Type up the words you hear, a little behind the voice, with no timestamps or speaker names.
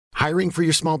Hiring for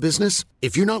your small business?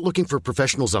 If you're not looking for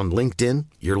professionals on LinkedIn,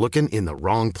 you're looking in the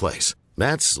wrong place.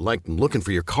 That's like looking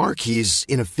for your car keys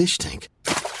in a fish tank.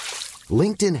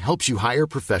 LinkedIn helps you hire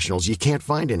professionals you can't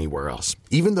find anywhere else,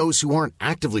 even those who aren't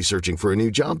actively searching for a new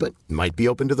job but might be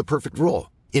open to the perfect role.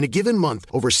 In a given month,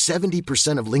 over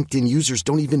 70% of LinkedIn users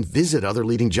don't even visit other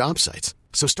leading job sites.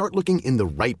 So start looking in the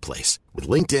right place. With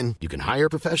LinkedIn, you can hire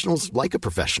professionals like a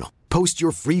professional. Post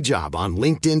your free job on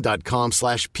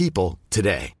linkedin.com/people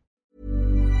today.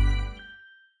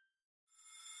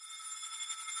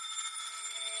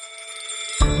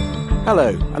 Hello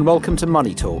and welcome to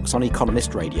Money Talks on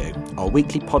Economist Radio, our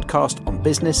weekly podcast on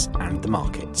business and the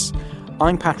markets.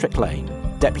 I'm Patrick Lane,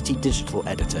 Deputy Digital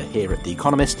Editor here at The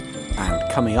Economist,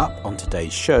 and coming up on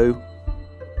today's show,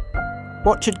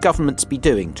 what should governments be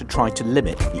doing to try to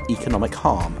limit the economic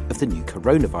harm of the new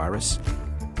coronavirus?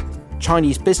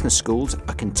 Chinese business schools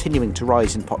are continuing to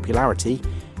rise in popularity.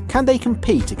 Can they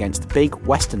compete against the big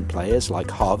Western players like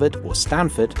Harvard or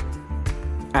Stanford?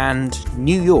 And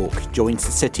New York joins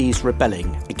the cities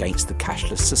rebelling against the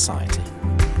cashless society.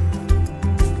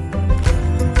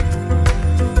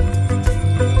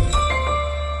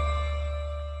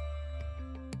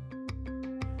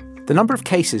 The number of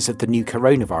cases of the new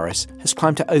coronavirus has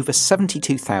climbed to over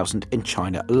 72,000 in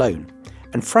China alone,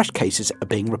 and fresh cases are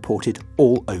being reported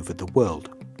all over the world.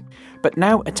 But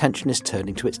now attention is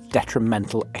turning to its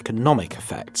detrimental economic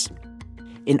effects.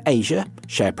 In Asia,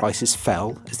 share prices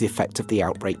fell as the effect of the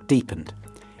outbreak deepened.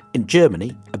 In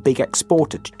Germany, a big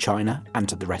exporter to China and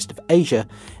to the rest of Asia,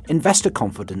 investor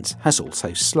confidence has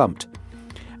also slumped.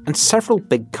 And several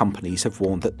big companies have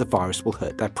warned that the virus will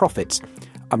hurt their profits,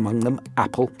 among them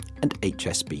Apple and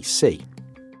HSBC.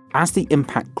 As the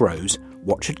impact grows,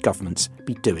 what should governments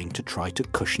be doing to try to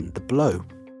cushion the blow?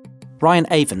 Ryan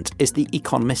Avent is The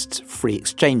Economist's free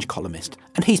exchange columnist,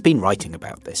 and he's been writing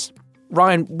about this.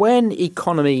 Ryan, when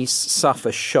economies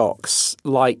suffer shocks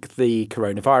like the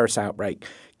coronavirus outbreak,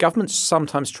 governments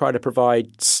sometimes try to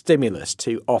provide stimulus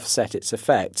to offset its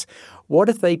effects. What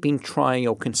have they been trying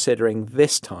or considering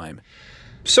this time?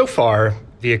 So far,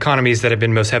 the economies that have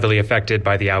been most heavily affected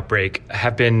by the outbreak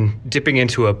have been dipping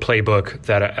into a playbook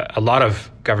that a lot of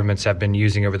governments have been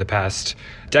using over the past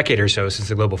decade or so since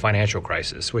the global financial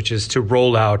crisis, which is to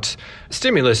roll out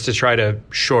stimulus to try to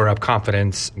shore up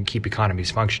confidence and keep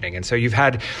economies functioning. And so you've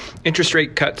had interest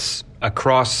rate cuts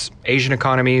across Asian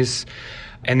economies.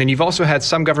 And then you've also had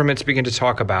some governments begin to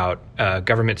talk about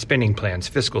government spending plans,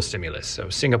 fiscal stimulus. So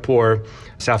Singapore,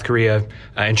 South Korea,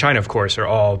 and China, of course, are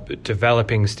all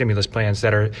developing stimulus plans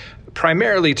that are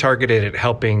primarily targeted at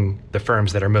helping the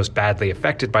firms that are most badly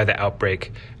affected by the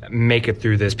outbreak make it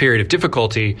through this period of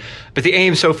difficulty. But the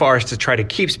aim so far is to try to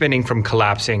keep spending from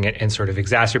collapsing and sort of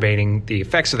exacerbating the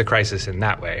effects of the crisis in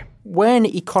that way. When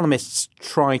economists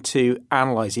try to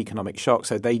analyse economic shocks,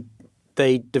 so they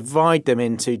divide them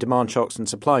into demand shocks and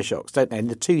supply shocks, don't they? And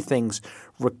the two things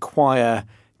require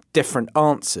different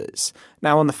answers.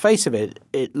 Now, on the face of it,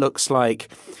 it looks like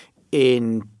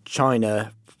in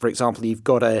China, for example, you've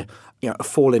got a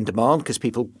fall in demand because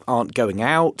people aren't going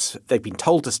out. They've been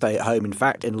told to stay at home, in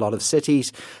fact, in a lot of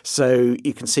cities. So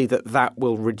you can see that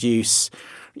will reduce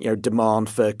demand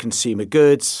for consumer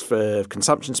goods, for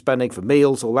consumption spending, for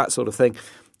meals, all that sort of thing.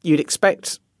 You'd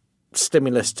expect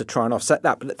stimulus to try and offset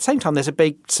that. But at the same time, there's a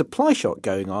big supply shock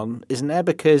going on, isn't there?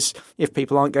 Because if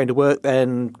people aren't going to work,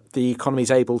 then the economy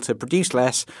is able to produce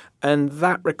less, and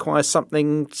that requires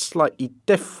something slightly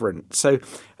different. So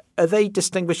are they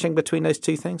distinguishing between those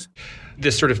two things? The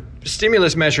sort of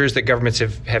stimulus measures that governments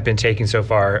have been taking so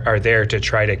far are there to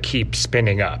try to keep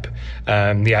spending up.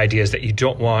 The idea is that you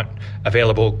don't want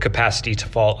available capacity to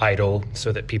fall idle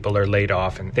so that people are laid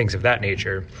off and things of that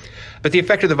nature. But the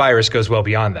effect of the virus goes well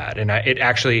beyond that, and it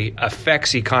actually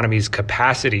affects economies'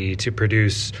 capacity to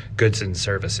produce goods and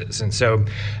services. And so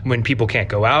when people can't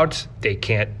go out, they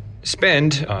can't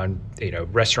spend on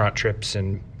restaurant trips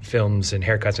and films and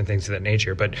haircuts and things of that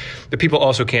nature. But the people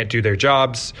also can't do their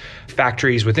jobs.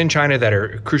 Factories within China that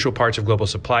are crucial parts of global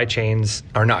supply chains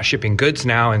are not shipping goods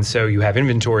now. And so you have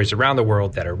inventories around the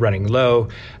world that are running low.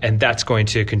 And that's going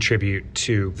to contribute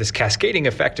to this cascading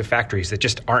effect of factories that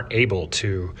just aren't able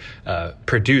to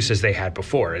produce as they had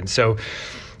before. And so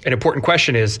an important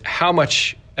question is how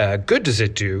much good does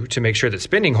it do to make sure that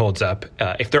spending holds up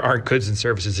if there aren't goods and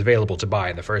services available to buy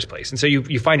in the first place? And so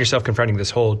you find yourself confronting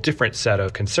this whole different set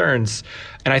of concerns.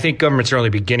 And I think governments are only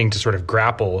beginning to sort of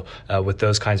grapple with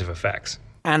those kinds of effects.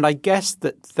 And I guess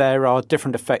that there are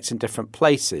different effects in different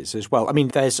places as well. I mean,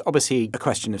 there's obviously a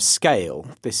question of scale.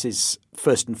 This is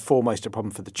first and foremost a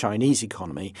problem for the Chinese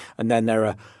economy. And then there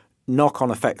are knock-on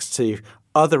effects to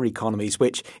other economies,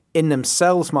 which in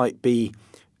themselves might be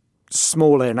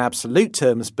smaller in absolute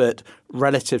terms, but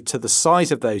relative to the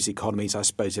size of those economies, I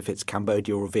suppose if it's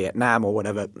Cambodia or Vietnam or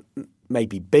whatever,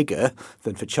 maybe bigger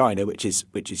than for China, which is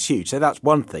huge. So that's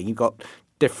one thing. You've got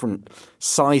different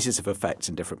sizes of effects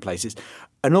in different places.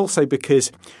 And also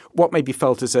because what may be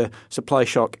felt as a supply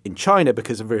shock in China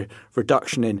because of a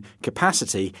reduction in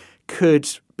capacity could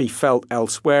be felt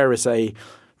elsewhere as a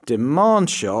demand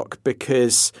shock,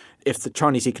 because if the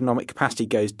Chinese economic capacity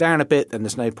goes down a bit, then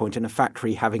there's no point in a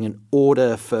factory having an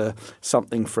order for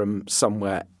something from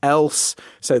somewhere else.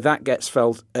 So that gets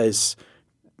felt as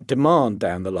demand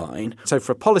down the line. So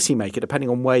for a policymaker, depending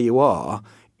on where you are,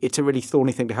 it's a really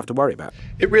thorny thing to have to worry about.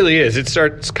 It really is. It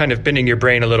starts kind of bending your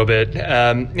brain a little bit.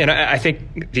 And I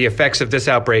think the effects of this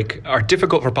outbreak are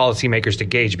difficult for policymakers to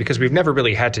gauge because we've never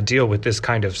really had to deal with this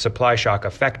kind of supply shock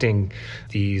affecting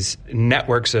these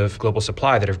networks of global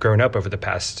supply that have grown up over the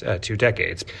past 2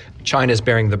 decades. China is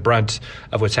bearing the brunt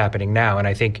of what's happening now. And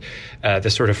I think the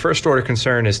sort of first order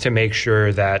concern is to make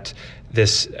sure that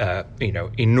this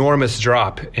enormous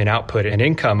drop in output and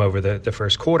income over the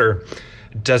first quarter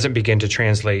doesn't begin to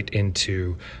translate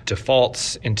into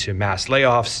defaults, into mass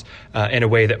layoffs in a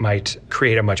way that might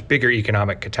create a much bigger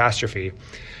economic catastrophe.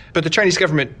 But the Chinese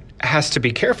government has to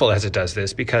be careful as it does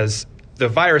this because the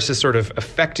virus is sort of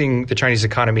affecting the Chinese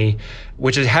economy,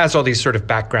 which has all these sort of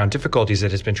background difficulties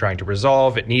that it's been trying to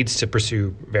resolve. It needs to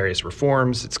pursue various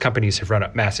reforms. Its companies have run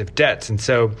up massive debts. And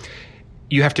so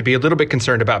you have to be a little bit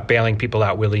concerned about bailing people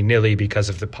out willy-nilly because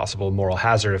of the possible moral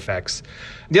hazard effects.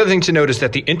 The other thing to note is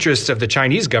that the interests of the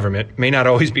Chinese government may not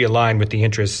always be aligned with the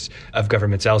interests of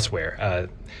governments elsewhere.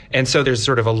 And so there's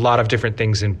sort of a lot of different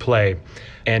things in play.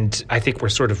 And I think we're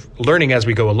sort of learning as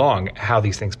we go along how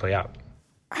these things play out.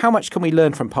 How much can we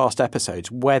learn from past episodes,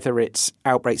 whether it's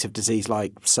outbreaks of disease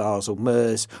like SARS or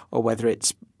MERS, or whether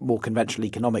it's more conventional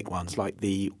economic ones like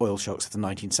the oil shocks of the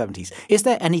 1970s? Is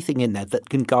there anything in there that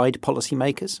can guide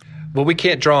policymakers? Well, we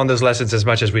can't draw on those lessons as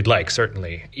much as we'd like,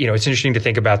 certainly. It's interesting to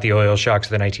think about the oil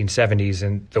shocks of the 1970s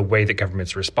and the way that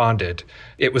governments responded.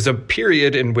 It was a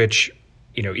period in which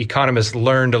economists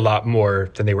learned a lot more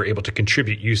than they were able to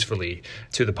contribute usefully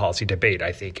to the policy debate,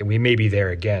 I think. And we may be there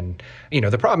again.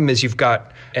 The problem is you've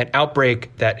got an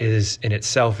outbreak that is in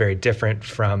itself very different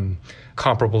from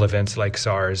comparable events like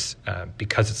SARS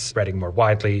because it's spreading more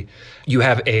widely. You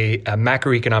have a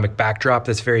macroeconomic backdrop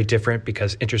that's very different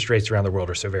because interest rates around the world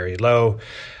are so very low,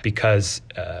 because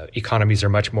economies are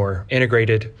much more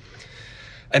integrated.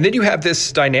 And then you have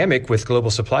this dynamic with global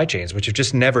supply chains, which have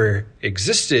just never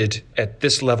existed at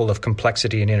this level of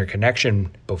complexity and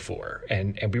interconnection before.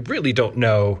 And we really don't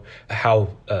know how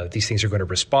these things are going to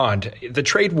respond. The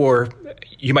trade war,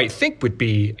 you might think would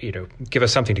be, give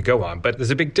us something to go on. But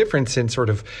there's a big difference in sort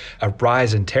of a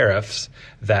rise in tariffs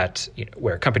that,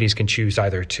 where companies can choose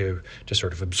either to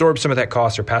sort of absorb some of that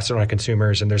cost or pass it on to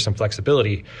consumers, and there's some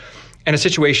flexibility. And a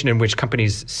situation in which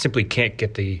companies simply can't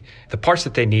get the parts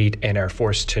that they need and are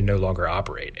forced to no longer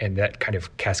operate. And that kind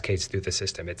of cascades through the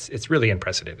system. It's really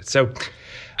unprecedented. So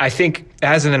I think,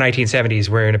 as in the 1970s,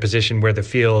 we're in a position where the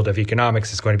field of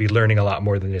economics is going to be learning a lot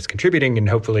more than it's contributing, and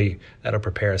hopefully that'll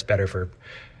prepare us better for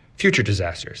future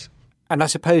disasters. And I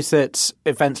suppose that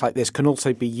events like this can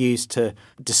also be used to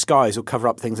disguise or cover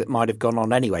up things that might have gone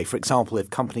on anyway. For example, if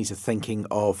companies are thinking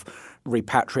of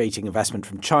repatriating investment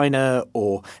from China,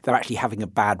 or they're actually having a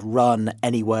bad run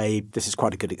anyway, this is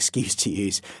quite a good excuse to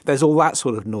use. There's all that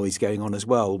sort of noise going on as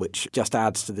well, which just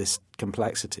adds to this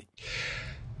complexity.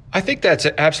 I think that's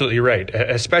absolutely right,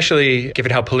 especially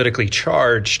given how politically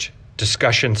charged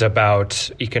discussions about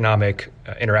economic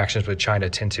interactions with China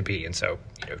tend to be. And so,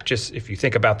 just if you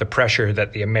think about the pressure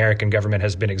that the American government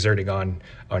has been exerting on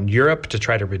Europe to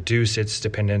try to reduce its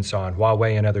dependence on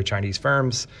Huawei and other Chinese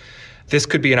firms, this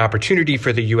could be an opportunity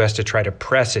for the U.S. to try to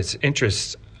press its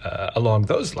interests along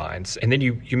those lines. And then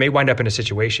you may wind up in a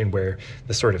situation where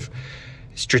the sort of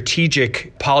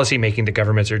strategic policymaking that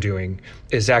governments are doing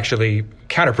is actually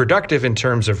counterproductive in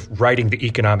terms of righting the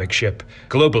economic ship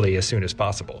globally as soon as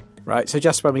possible. Right. So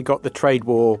just when we got the trade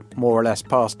war more or less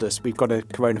past us, we've got a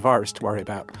coronavirus to worry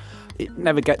about. It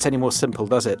never gets any more simple,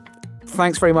 does it?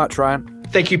 Thanks very much, Ryan.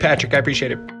 Thank you, Patrick. I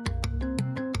appreciate it.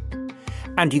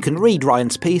 And you can read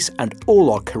Ryan's piece and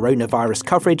all our coronavirus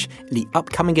coverage in the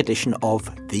upcoming edition of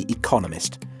The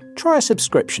Economist. Try a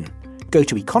subscription. Go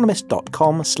to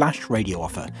economist.com/radio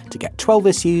offer to get 12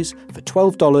 issues for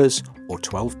 $12 or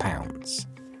 £12.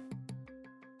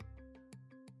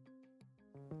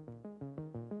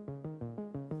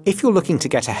 If you're looking to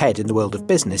get ahead in the world of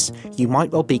business, you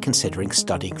might well be considering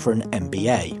studying for an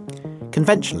MBA.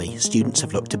 Conventionally, students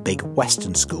have looked to big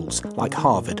Western schools like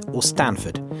Harvard or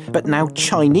Stanford, but now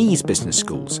Chinese business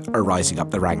schools are rising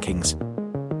up the rankings.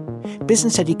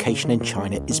 business education in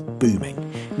China is booming.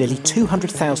 Nearly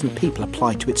 200,000 people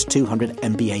applied to its 200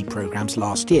 MBA programmes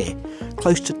last year,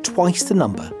 close to twice the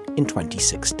number in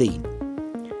 2016.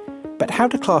 But how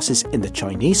do classes in the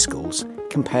Chinese schools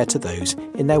compare to those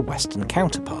in their Western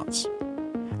counterparts?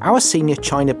 Our senior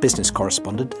China business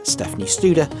correspondent, Stephanie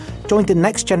Studer, joined the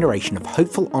next generation of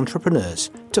hopeful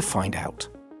entrepreneurs to find out.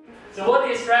 So what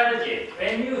is strategy?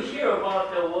 When you hear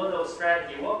about the word of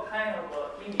strategy, what kind of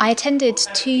I attended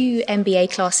 2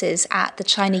 MBA classes at the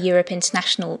China-Europe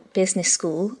International Business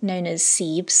School, known as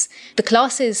CEIBS. The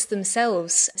classes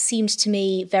themselves seemed to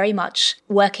me very much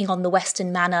working on the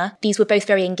Western manner. These were both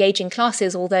very engaging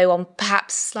classes, although on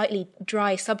perhaps slightly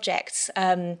dry subjects,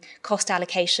 cost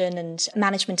allocation and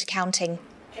management accounting.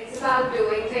 It's about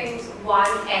doing things, one,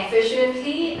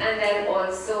 efficiently, and then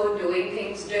also doing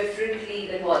things differently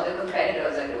than what the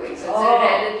competitors are doing. So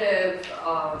it's a relative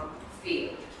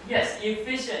field. Yes,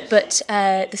 efficient. But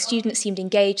the students seemed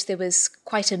engaged. There was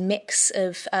quite a mix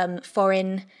of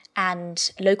foreign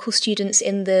and local students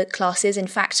in the classes. In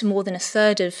fact, more than a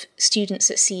third of students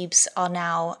at CEIBS are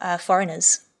now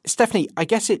foreigners. Stephanie, I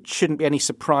guess it shouldn't be any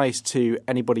surprise to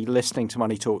anybody listening to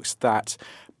Money Talks that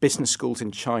business schools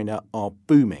in China are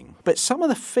booming. But some of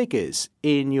the figures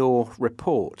in your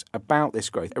report about this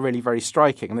growth are really very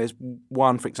striking. And there's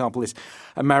one, for example, this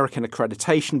American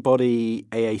accreditation body,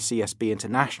 AACSB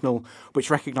International,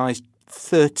 which recognised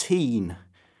 13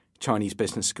 Chinese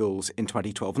business schools in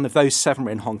 2012. And of those, 7 were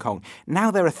in Hong Kong.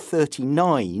 Now there are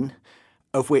 39,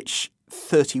 of which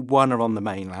 31 are on the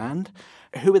mainland.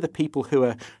 Who are the people who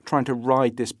are trying to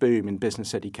ride this boom in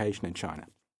business education in China?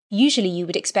 Usually you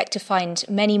would expect to find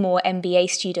many more MBA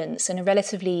students and a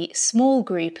relatively small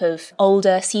group of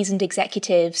older, seasoned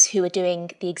executives who are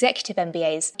doing the executive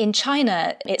MBAs. In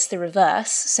China, it's the reverse.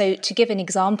 So to give an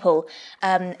example,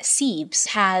 CEIBS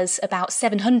has about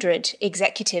 700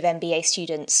 executive MBA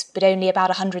students, but only about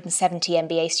 170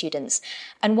 MBA students.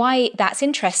 And why that's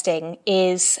interesting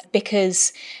is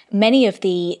because many of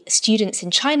the students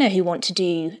in China who want to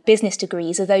do business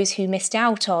degrees are those who missed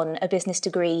out on a business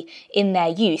degree in their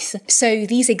youth. So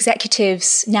these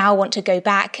executives now want to go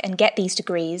back and get these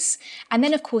degrees. And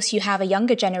then, of course, you have a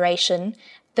younger generation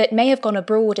that may have gone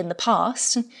abroad in the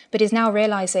past, but is now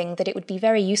realizing that it would be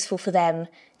very useful for them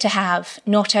to have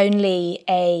not only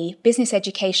a business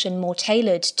education more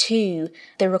tailored to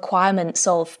the requirements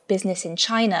of business in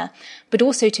China, but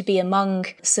also to be among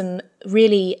some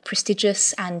really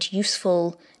prestigious and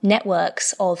useful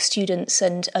networks of students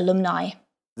and alumni.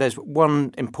 There's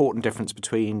one important difference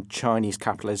between Chinese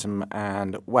capitalism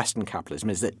and Western capitalism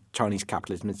is that Chinese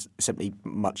capitalism is simply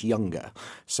much younger.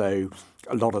 So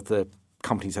a lot of the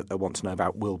companies that they want to know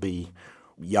about will be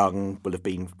young, will have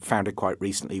been founded quite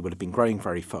recently, will have been growing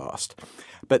very fast.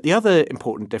 But the other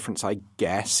important difference, I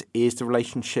guess, is the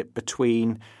relationship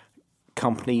between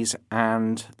companies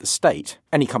and the state.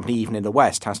 Any company, even in the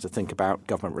West, has to think about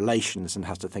government relations and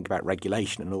has to think about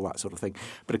regulation and all that sort of thing.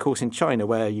 But of course, in China,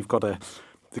 where you've got the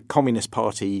Communist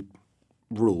Party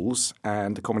rules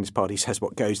and the Communist Party says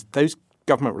what goes, those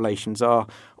government relations are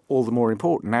all the more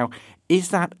important. Now,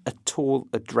 is that at all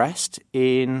addressed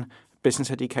in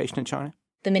business education in China?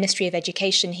 The Ministry of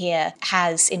Education here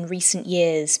has in recent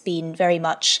years been very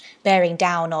much bearing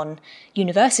down on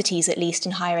universities, at least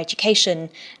in higher education,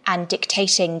 and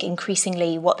dictating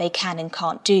increasingly what they can and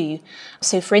can't do.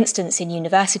 So, for instance, in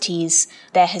universities,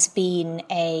 there has been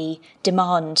a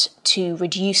demand to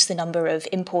reduce the number of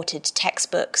imported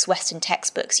textbooks, Western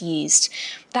textbooks used.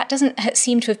 That doesn't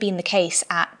seem to have been the case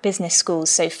at business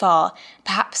schools so far.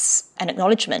 Perhaps an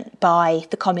acknowledgement by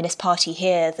the Communist Party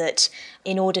here that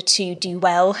in order to do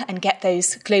well and get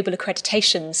those global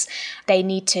accreditations, they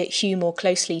need to hew more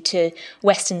closely to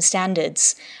Western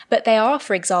standards. But there are,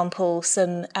 for example,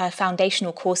 some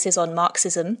foundational courses on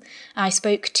Marxism. I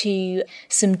spoke to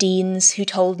some deans who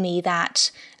told me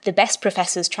that the best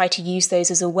professors try to use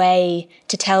those as a way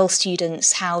to tell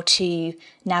students how to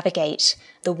navigate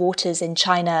the waters in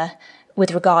China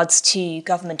with regards to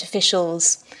government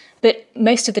officials. But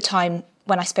most of the time,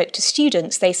 when I spoke to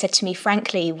students, they said to me,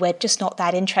 frankly, we're just not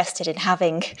that interested in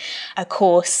having a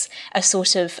course, a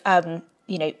sort of,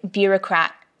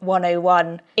 bureaucrat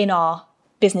 101 in our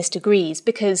business degrees,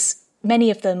 because many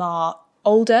of them are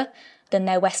older than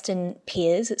their Western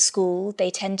peers at school. They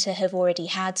tend to have already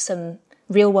had some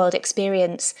real-world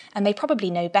experience, and they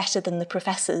probably know better than the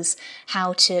professors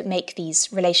how to make these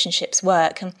relationships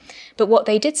work. But what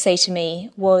they did say to me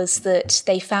was that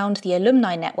they found the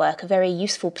alumni network a very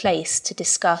useful place to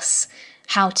discuss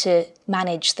how to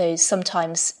manage those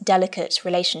sometimes delicate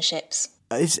relationships.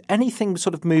 Is anything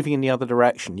sort of moving in the other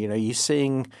direction? You know, you're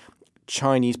seeing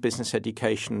Chinese business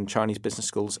education, Chinese business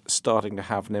schools starting to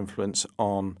have an influence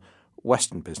on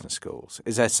Western business schools?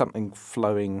 Is there something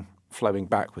flowing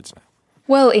backwards now?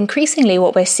 Well, increasingly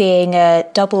what we're seeing are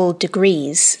double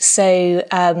degrees. So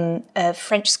a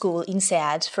French school,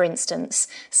 INSEAD, for instance,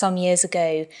 some years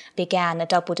ago began a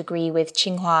double degree with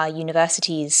Tsinghua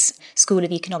University's School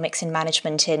of Economics and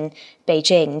Management in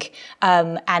Beijing.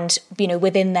 And,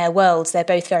 within their worlds, they're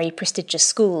both very prestigious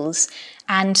schools.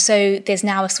 And so there's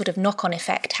now a sort of knock-on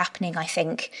effect happening, I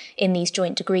think, in these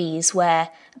joint degrees where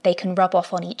they can rub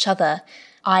off on each other.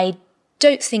 I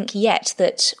don't think yet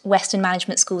that Western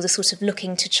management schools are sort of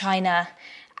looking to China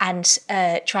and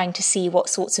trying to see what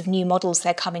sorts of new models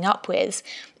they're coming up with.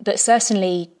 But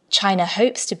certainly China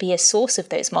hopes to be a source of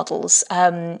those models.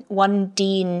 One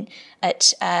dean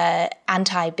at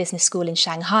Antai Business School in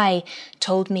Shanghai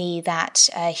told me that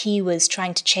he was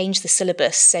trying to change the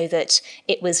syllabus so that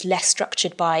it was less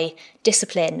structured by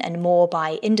discipline and more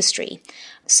by industry.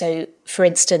 So, for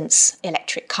instance,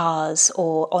 electric cars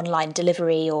or online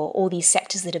delivery or all these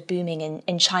sectors that are booming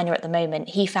in China at the moment,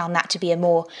 he found that to be a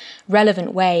more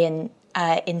relevant way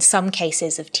in some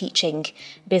cases of teaching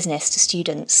business to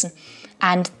students.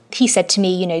 And he said to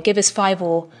me, give us 5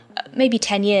 or maybe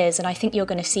 10 years, and I think you're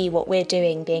going to see what we're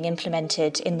doing being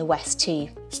implemented in the West too.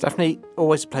 Stephanie,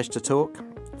 always a pleasure to talk.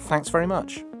 Thanks very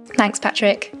much. Thanks,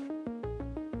 Patrick.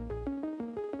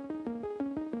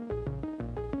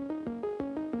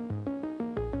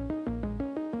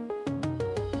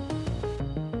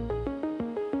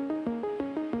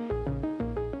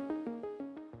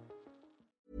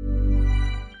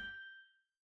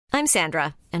 I'm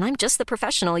Sandra, and I'm just the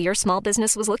professional your small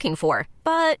business was looking for.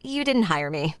 But you didn't hire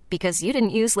me because you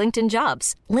didn't use LinkedIn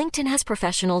Jobs. LinkedIn has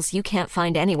professionals you can't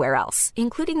find anywhere else,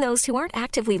 including those who aren't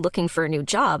actively looking for a new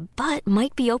job, but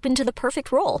might be open to the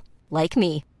perfect role, like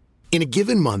me. In a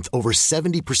given month, over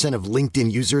 70% of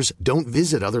LinkedIn users don't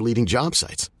visit other leading job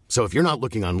sites. So if you're not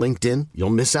looking on LinkedIn,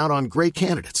 you'll miss out on great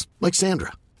candidates like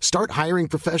Sandra. Start hiring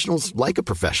professionals like a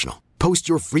professional. Post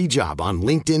your free job on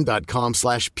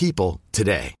linkedin.com/people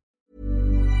today.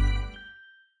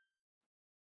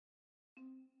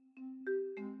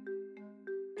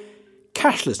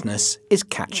 Cashlessness is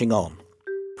catching on.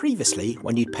 Previously,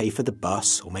 when you'd pay for the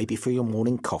bus or maybe for your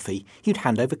morning coffee, you'd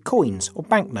hand over coins or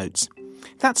banknotes.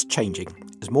 That's changing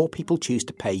as more people choose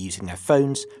to pay using their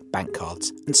phones, bank cards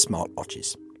and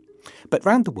smartwatches. But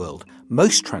round the world,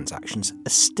 most transactions are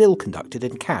still conducted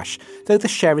in cash, though the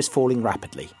share is falling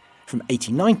rapidly, from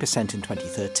 89% in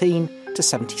 2013 to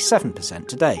 77%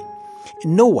 today.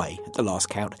 In Norway, at the last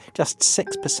count, just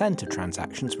 6% of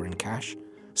transactions were in cash.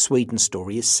 Sweden's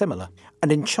story is similar.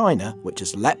 And in China, which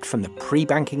has leapt from the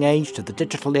pre-banking age to the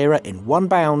digital era in one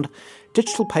bound,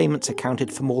 digital payments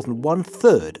accounted for more than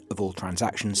 1/3 of all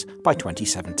transactions by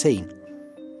 2017.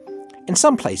 In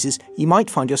some places, you might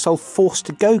find yourself forced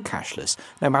to go cashless,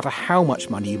 no matter how much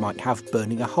money you might have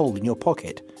burning a hole in your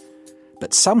pocket.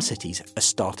 But some cities are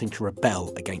starting to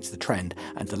rebel against the trend,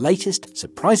 and the latest,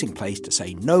 surprising place to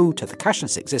say no to the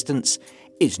cashless existence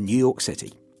is New York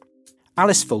City.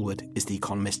 Alice Fulwood is The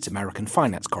Economist's American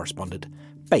finance correspondent,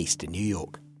 based in New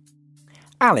York.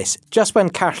 Alice, just when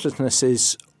cashlessness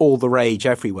is all the rage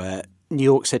everywhere, New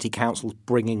York City Council's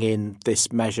bringing in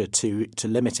this measure to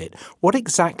limit it. What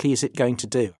exactly is it going to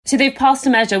do? So they've passed a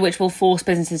measure which will force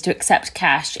businesses to accept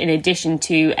cash in addition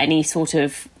to any sort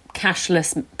of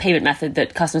cashless payment method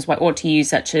that customers might want to use,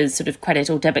 such as sort of credit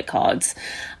or debit cards.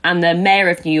 And the mayor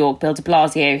of New York, Bill de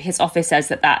Blasio, his office says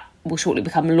that will shortly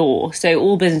become law. So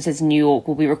all businesses in New York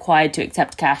will be required to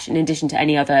accept cash in addition to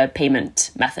any other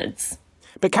payment methods.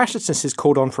 But cashlessness is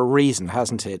called on for a reason,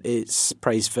 hasn't it? It's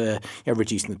praised for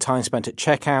reducing the time spent at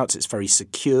checkouts. It's very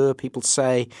secure, people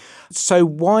say. So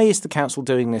why is the council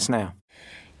doing this now?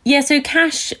 Yeah, so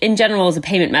cash in general as a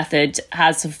payment method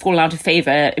has sort of fallen out of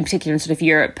favour, in particular in sort of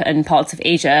Europe and parts of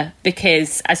Asia,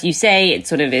 because, as you say, it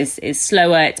sort of is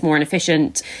slower, it's more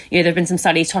inefficient. There have been some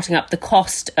studies totting up the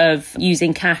cost of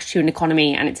using cash to an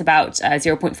economy, and it's about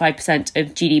 0.5%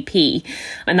 of GDP.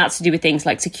 And that's to do with things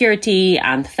like security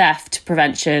and theft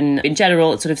prevention. In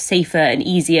general, it's sort of safer and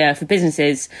easier for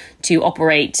businesses to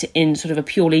operate in sort of a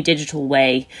purely digital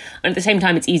way. And at the same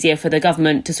time, it's easier for the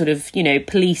government to sort of,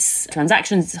 police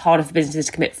transactions. It's harder for businesses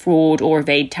to commit fraud or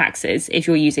evade taxes if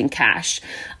you're using cash.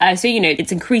 So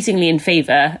it's increasingly in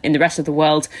favour in the rest of the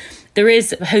world. There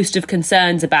is a host of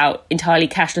concerns about entirely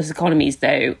cashless economies,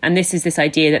 though, and this is this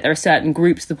idea that there are certain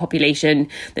groups of the population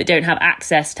that don't have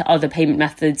access to other payment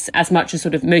methods as much as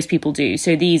sort of most people do.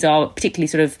 So these are particularly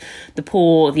sort of the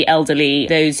poor, the elderly,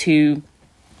 those who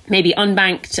maybe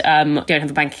unbanked, don't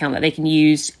have a bank account that they can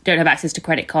use, don't have access to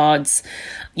credit cards,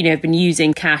 have been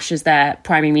using cash as their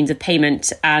primary means of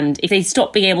payment. And if they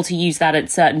stop being able to use that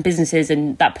at certain businesses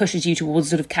and that pushes you towards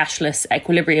sort of cashless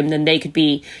equilibrium, then they could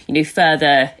be,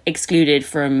 further excluded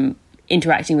from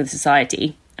interacting with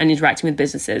society and interacting with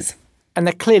businesses. And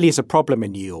there clearly is a problem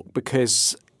in New York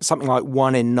because something like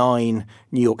 1 in 9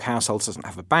 New York households doesn't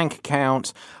have a bank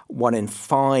account. 1 in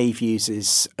 5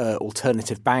 uses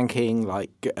alternative banking like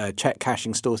check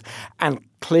cashing stores. And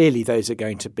clearly those are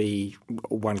going to be,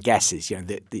 one guesses,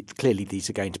 clearly these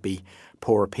are going to be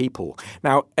poorer people.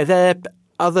 Now, are there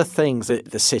other things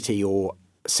that the city or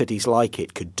cities like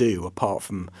it could do apart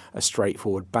from a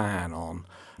straightforward ban on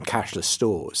cashless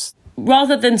stores?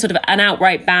 Rather than sort of an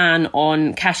outright ban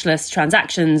on cashless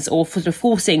transactions or sort of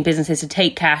forcing businesses to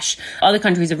take cash, other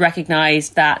countries have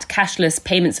recognised that cashless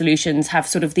payment solutions have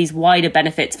sort of these wider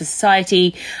benefits for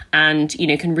society and,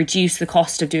 can reduce the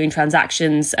cost of doing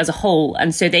transactions as a whole.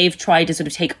 And so they've tried to sort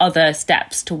of take other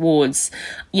steps towards,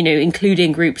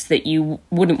 including groups that you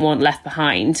wouldn't want left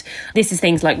behind. This is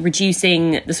things like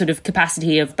reducing the sort of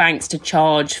capacity of banks to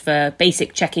charge for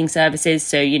basic checking services.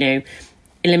 So,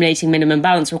 eliminating minimum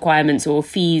balance requirements or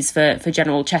fees for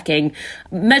general checking.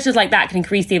 Measures like that can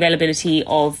increase the availability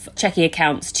of checking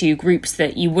accounts to groups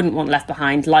that you wouldn't want left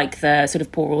behind, like the sort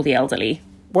of poor or the elderly.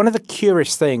 One of the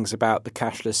curious things about the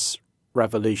cashless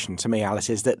revolution to me, Alice,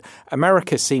 is that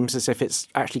America seems as if it's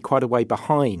actually quite a way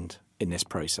behind in this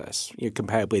process,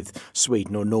 compared with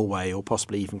Sweden or Norway or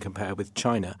possibly even compared with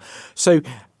China. So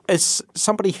as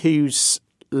somebody who's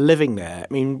living there,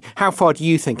 how far do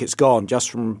you think it's gone just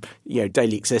from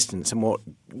daily existence and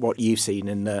what you've seen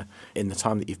in the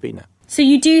time that you've been there? So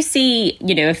you do see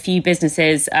a few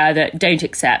businesses that don't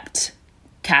accept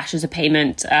cash as a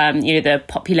payment. The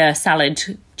popular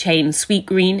salad chain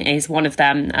Sweetgreen is one of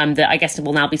them that I guess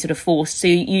will now be sort of forced. So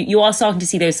you are starting to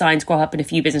see those signs crop up in a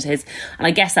few businesses. And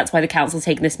I guess that's why the council's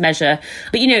taken this measure.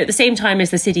 But, at the same time as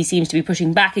the city seems to be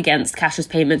pushing back against cashless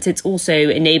payments, it's also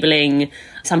enabling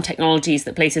some technologies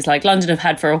that places like London have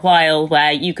had for a while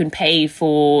where you can pay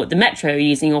for the metro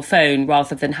using your phone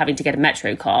rather than having to get a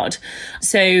metro card.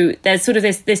 So there's sort of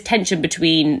this tension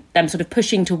between them sort of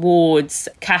pushing towards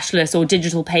cashless or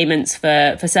digital payments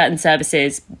for certain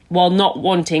services while not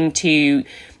wanting to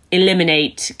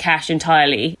eliminate cash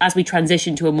entirely as we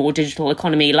transition to a more digital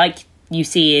economy like you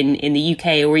see in the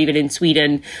UK or even in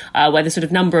Sweden, where the sort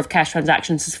of number of cash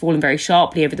transactions has fallen very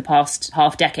sharply over the past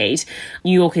half decade.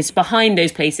 New York is behind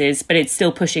those places, but it's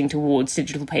still pushing towards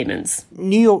digital payments.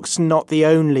 New York's not the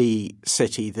only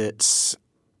city that's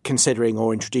considering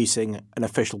or introducing an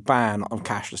official ban on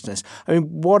cashlessness.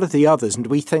 What are the others? And do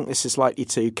we think this is likely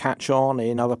to catch on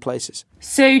in other places?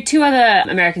 So 2 other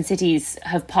American cities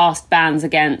have passed bans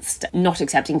against not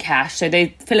accepting cash. So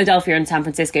Philadelphia and San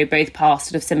Francisco both passed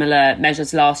sort of similar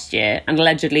measures last year. And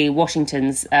allegedly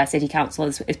Washington's city council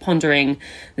is pondering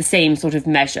the same sort of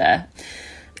measure.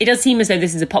 It does seem as though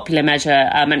this is a popular measure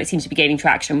and it seems to be gaining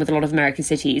traction with a lot of American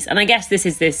cities. And I guess this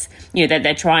is that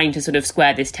they're trying to sort of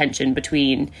square this tension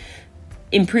between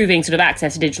improving sort of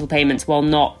access to digital payments while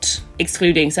not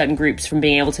excluding certain groups from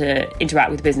being able to interact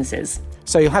with businesses.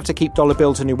 So you'll have to keep dollar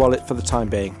bills in your wallet for the time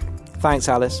being. Thanks,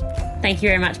 Alice. Thank you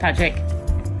very much, Patrick.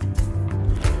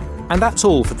 And that's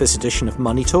all for this edition of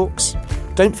Money Talks.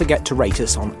 Don't forget to rate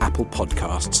us on Apple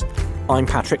Podcasts. I'm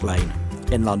Patrick Lane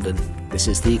in London. This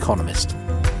is The Economist.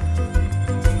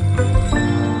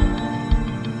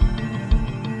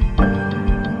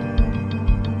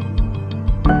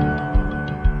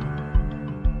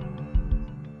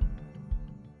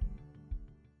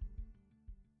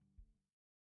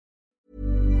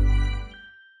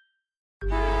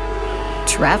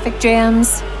 Traffic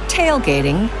jams,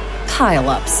 tailgating,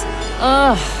 pile-ups.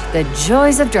 Ugh, the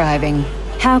joys of driving.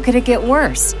 How could it get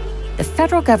worse? The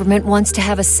federal government wants to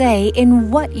have a say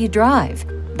in what you drive.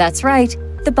 That's right.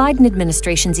 The Biden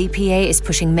administration's EPA is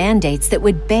pushing mandates that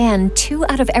would ban 2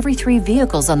 out of every 3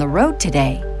 vehicles on the road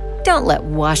today. Don't let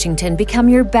Washington become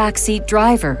your backseat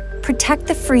driver. Protect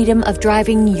the freedom of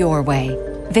driving your way.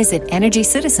 Visit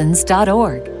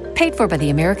EnergyCitizens.org. Paid for by the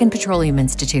American Petroleum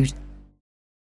Institute.